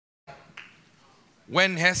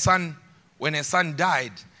when her son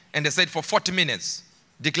died, and they said for 40 minutes,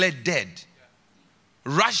 declared dead,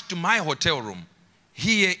 rushed to my hotel room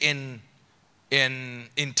here in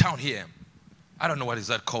town here. I don't know what is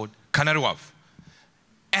that called, Canary Wharf.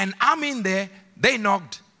 And I'm in there, they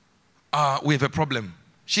knocked, we have a problem.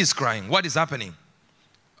 She's crying. What is happening?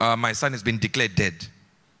 My son has been declared dead.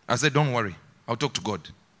 I said, don't worry, I'll talk to God.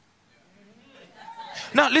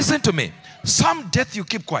 Now listen to me. Some death you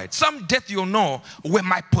keep quiet. Some death you know where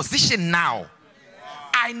my position now.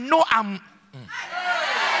 I know I'm...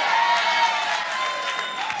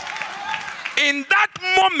 In that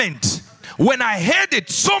moment, when I heard it,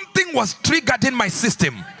 something was triggered in my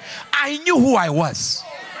system. I knew who I was.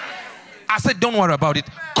 I said, don't worry about it.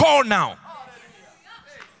 Call now.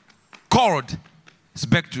 Called. It's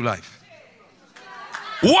back to life.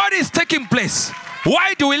 What is taking place?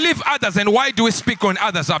 Why do we leave others and why do we speak on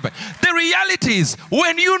others? The reality is,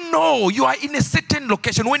 when you know you are in a certain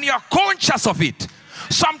location, when you are conscious of it,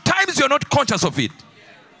 sometimes you're not conscious of it.